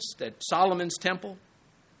magnificence, that Solomon's temple.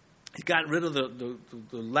 He got rid of the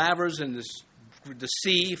lavers and the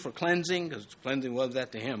sea for cleansing, because cleansing was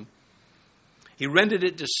that to him. He rendered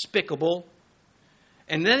it despicable.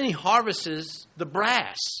 And then he harvests the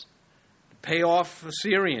brass to pay off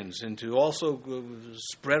Assyrians and to also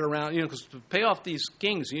spread around, because to pay off these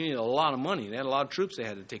kings, you need a lot of money. They had a lot of troops they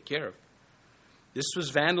had to take care of. This was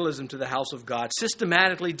vandalism to the house of God,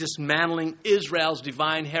 systematically dismantling Israel's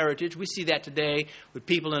divine heritage. We see that today with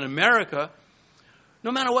people in America.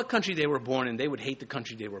 No matter what country they were born in, they would hate the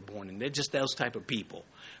country they were born in. They're just those type of people.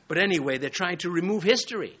 But anyway, they're trying to remove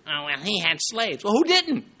history. "Oh, well, he had slaves." Well, who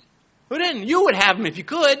didn't? Who didn't? You would have them if you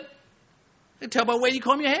could. They tell by the way you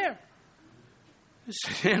comb your hair.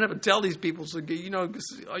 Stand up and tell these people,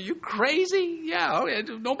 "Are you crazy?" Yeah,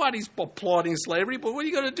 nobody's applauding slavery, but what are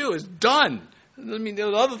you going to do? It's done. I mean, there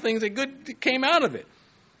were other things that came out of it.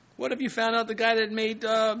 What if you found out the guy that made,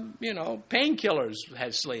 painkillers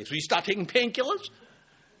had slaves? Will you stop taking painkillers?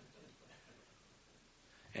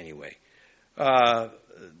 Anyway,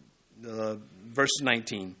 verse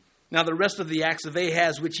 19. "Now the rest of the acts of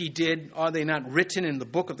Ahaz which he did, are they not written in the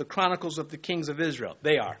book of the Chronicles of the kings of Israel?"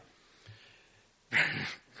 They are.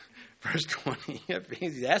 Verse 20.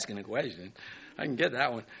 He's asking a question. I can get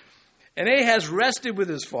that one. "And Ahaz rested with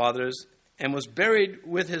his fathers and was buried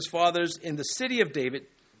with his fathers in the city of David.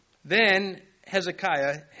 Then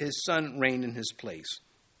Hezekiah, his son, reigned in his place."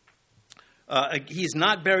 He's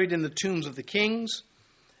not buried in the tombs of the kings.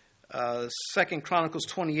 2 Chronicles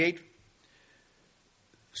 28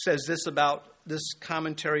 says this about this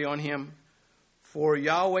commentary on him: "For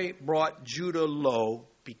Yahweh brought Judah low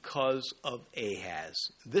because of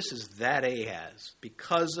Ahaz." This is that Ahaz.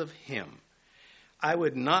 Because of him, I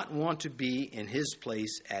would not want to be in his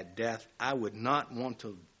place at death. I would not want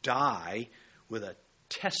to die with a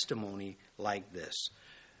testimony like this.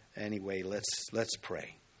 Anyway, let's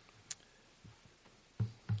pray.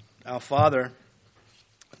 Our Father,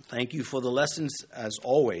 thank you for the lessons as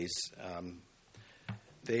always.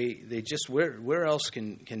 They just, where else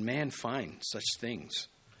can man find such things,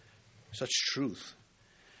 such truth?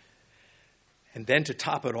 And then to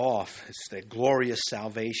top it off, it's that glorious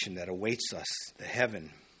salvation that awaits us, the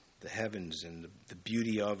heavens, and the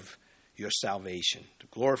beauty of your salvation, the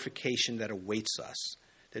glorification that awaits us,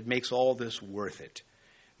 that makes all this worth it.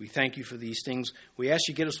 We thank you for these things. We ask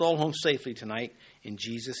you to get us all home safely tonight. In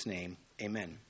Jesus' name, amen.